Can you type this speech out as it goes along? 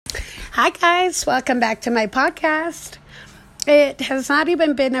Hi, guys. Welcome back to my podcast. It has not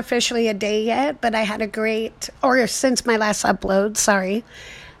even been officially a day yet, but I had a since my last upload, sorry.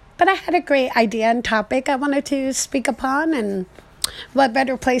 But I had a great idea and topic I wanted to speak upon, and what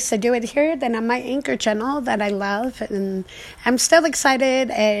better place to do it here than on my Anchor channel that I love. And I'm still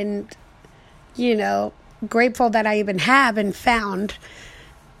excited and, grateful that I even have and found.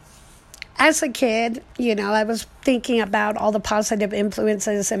 As a kid, I was thinking about all the positive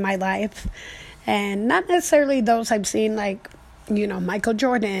influences in my life, and not necessarily those I've seen like, Michael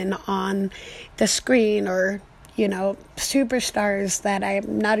Jordan on the screen or, superstars that I have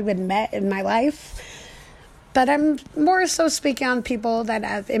not even met in my life. But I'm more so speaking on people that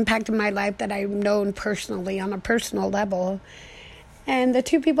have impacted my life that I've known personally on a personal level. And the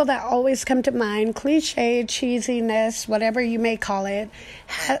two people that always come to mind, cliche, cheesiness, whatever you may call it,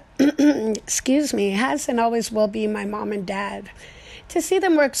 has and always will be my mom and dad. To see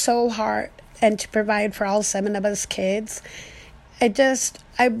them work so hard and to provide for all 7 of us kids,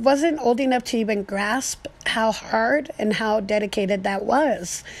 I wasn't old enough to even grasp how hard and how dedicated that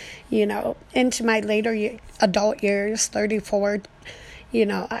was, into my later adult years, 34,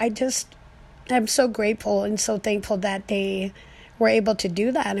 I'm so grateful and so thankful that they were able to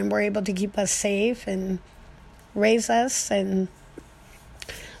do that and were able to keep us safe and raise us. And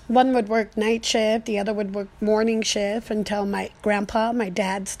one would work night shift, the other would work morning shift until my grandpa, my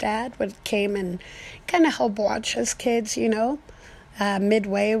dad's dad, came and kind of help watch us kids,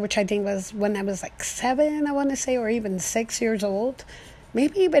 midway, which I think was when I was like 7, I want to say, or even 6 years old,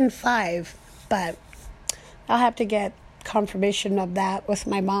 maybe even 5. But I'll have to get confirmation of that with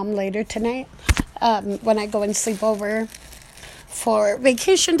my mom later tonight when I go and sleep over for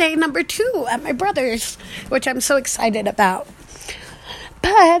vacation day number 2 at my brother's, which I'm so excited about.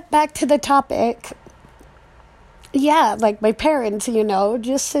 But back to the topic. Yeah, like my parents,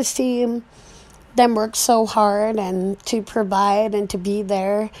 just to see them work so hard and to provide and to be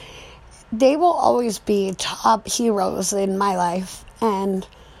there, they will always be top heroes in my life. And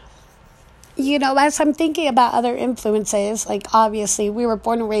as I'm thinking about other influences, like obviously we were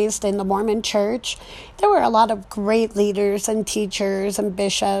born and raised in the Mormon church. There were a lot of great leaders and teachers and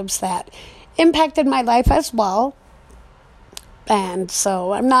bishops that impacted my life as well. And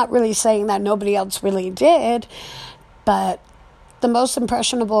so I'm not really saying that nobody else really did, but the most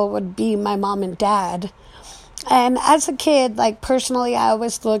impressionable would be my mom and dad. And as a kid, like personally, I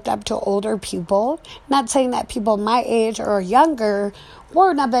always looked up to older people. Not saying that people my age or younger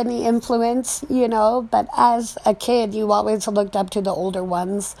weren't of any influence, but as a kid, you always looked up to the older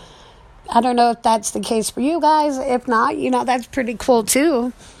ones. I don't know if that's the case for you guys. If not, that's pretty cool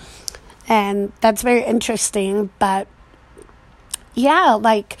too. And that's very interesting. But yeah,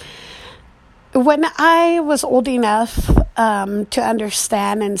 like when I was old enough to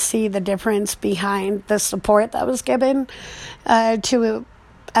understand and see the difference behind the support that was given to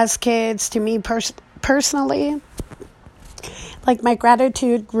us kids, to me personally, like my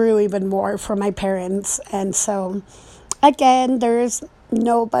gratitude grew even more for my parents. And so, again, there's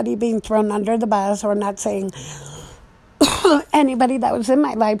nobody being thrown under the bus, or not saying anybody that was in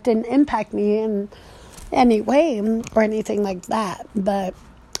my life didn't impact me in any way or anything like that. But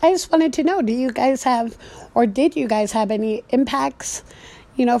I just wanted to know, did you guys have any impacts,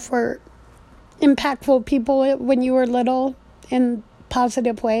 for impactful people when you were little in a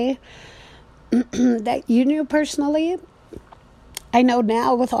positive way that you knew personally? I know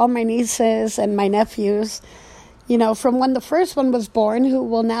now with all my nieces and my nephews, from when the first one was born, who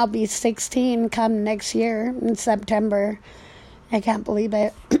will now be 16 come next year in September. I can't believe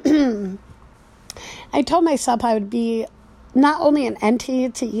it. I told myself I would be not only an auntie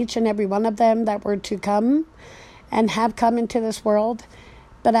to each and every one of them that were to come and have come into this world,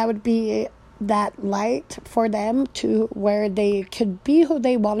 but I would be that light for them to where they could be who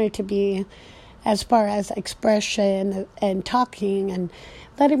they wanted to be as far as expression and talking and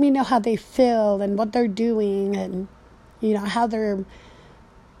letting me know how they feel and what they're doing and, how their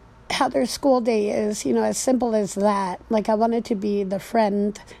school day is, as simple as that. Like I wanted to be the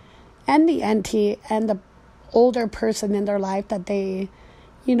friend and the auntie and the older person in their life that they,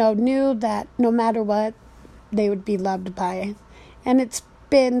 knew that no matter what, they would be loved by. And it's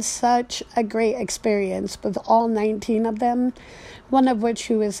been such a great experience with all 19 of them, one of which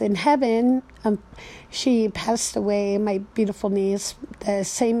who is in heaven. She passed away, my beautiful niece, the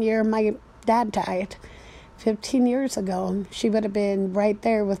same year my dad died, 15 years ago. She would have been right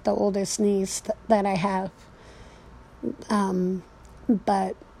there with the oldest niece that I have.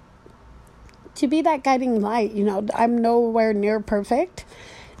 But to be that guiding light, I'm nowhere near perfect,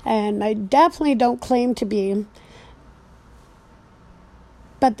 and I definitely don't claim to be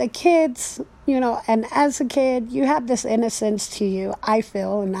But the kids, and as a kid, you have this innocence to you, I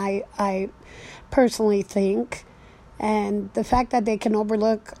feel, and I personally think. And the fact that they can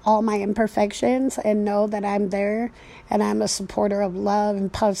overlook all my imperfections and know that I'm there and I'm a supporter of love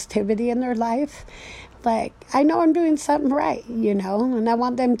and positivity in their life, like, I know I'm doing something right, and I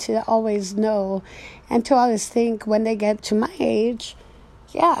want them to always know and to always think when they get to my age,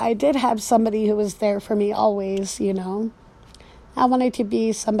 yeah, I did have somebody who was there for me always, I wanted to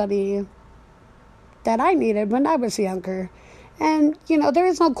be somebody that I needed when I was younger. And, there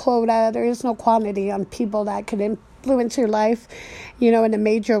is no quota, there is no quantity on people that could influence your life, in a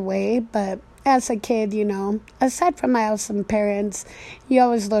major way. But as a kid, aside from my awesome parents, you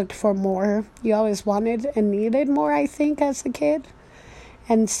always looked for more. You always wanted and needed more, I think, as a kid.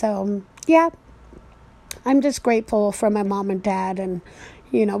 And so, yeah, I'm just grateful for my mom and dad. And,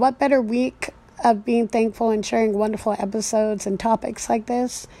 what better week of being thankful and sharing wonderful episodes and topics like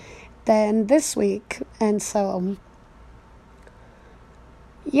this than this week. And so,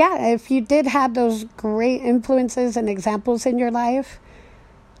 yeah, if you did have those great influences and examples in your life,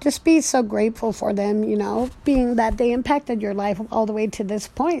 just be so grateful for them, being that they impacted your life all the way to this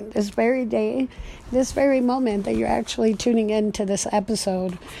point, this very day, this very moment that you're actually tuning in to this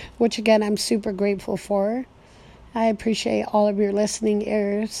episode, which again, I'm super grateful for. I appreciate all of your listening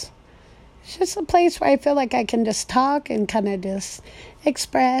ears. It's just a place where I feel like I can just talk and kind of just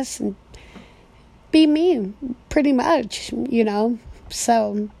express and be me, pretty much,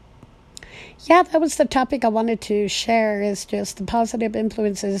 So, yeah, that was the topic I wanted to share, is just the positive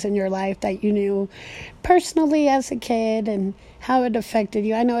influences in your life that you knew personally as a kid and how it affected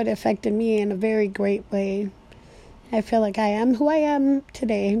you. I know it affected me in a very great way. I feel like I am who I am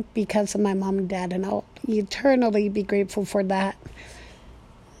today because of my mom and dad, and I'll eternally be grateful for that.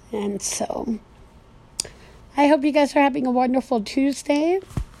 And so, I hope you guys are having a wonderful Tuesday.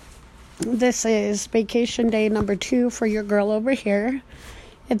 This is vacation day number 2 for your girl over here.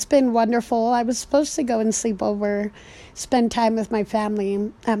 It's been wonderful. I was supposed to go and sleep over, spend time with my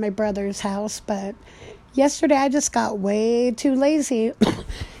family at my brother's house, but yesterday I just got way too lazy.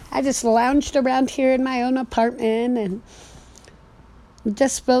 I just lounged around here in my own apartment, and it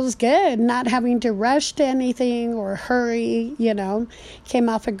just feels good not having to rush to anything or hurry, Came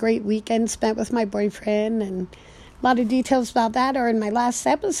off a great weekend spent with my boyfriend, and a lot of details about that are in my last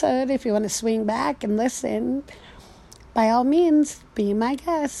episode. If you want to swing back and listen, by all means, be my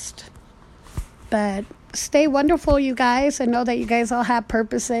guest. But stay wonderful, you guys, and know that you guys all have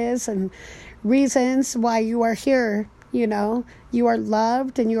purposes and reasons why you are here. You are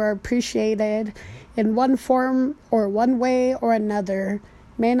loved and you are appreciated in one form or one way or another.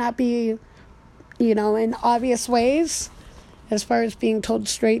 May not be, in obvious ways as far as being told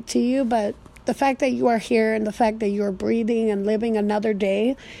straight to you, but the fact that you are here and the fact that you are breathing and living another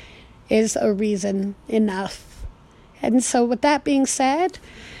day is a reason enough. And so with that being said,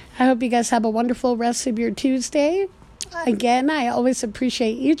 I hope you guys have a wonderful rest of your Tuesday. Again, I always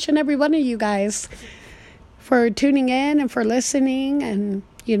appreciate each and every one of you guys for tuning in and for listening. And,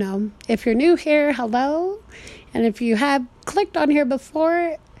 if you're new here, hello. And if you have clicked on here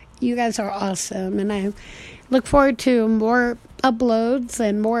before, you guys are awesome. And I look forward to more uploads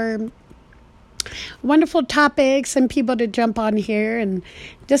and more wonderful topics and people to jump on here and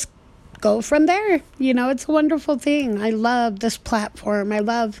just go from there. It's a wonderful thing. I love this platform. I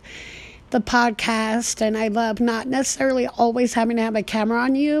love the podcast, and I love not necessarily always having to have a camera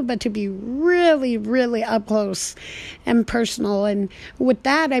on you, but to be really, really up close and personal. And with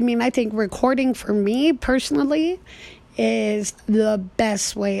that, I think recording for me personally is the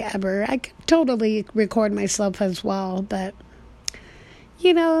best way ever. I could totally record myself as well, but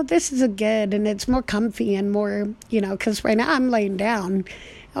this is a good, and it's more comfy and more, because right now I'm laying down.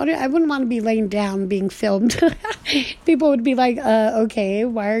 I wouldn't want to be laying down being filmed. People would be like, okay,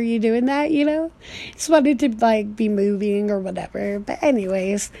 why are you doing that, Just wanted to, be moving or whatever. But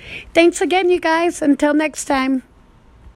anyways, thanks again, you guys. Until next time.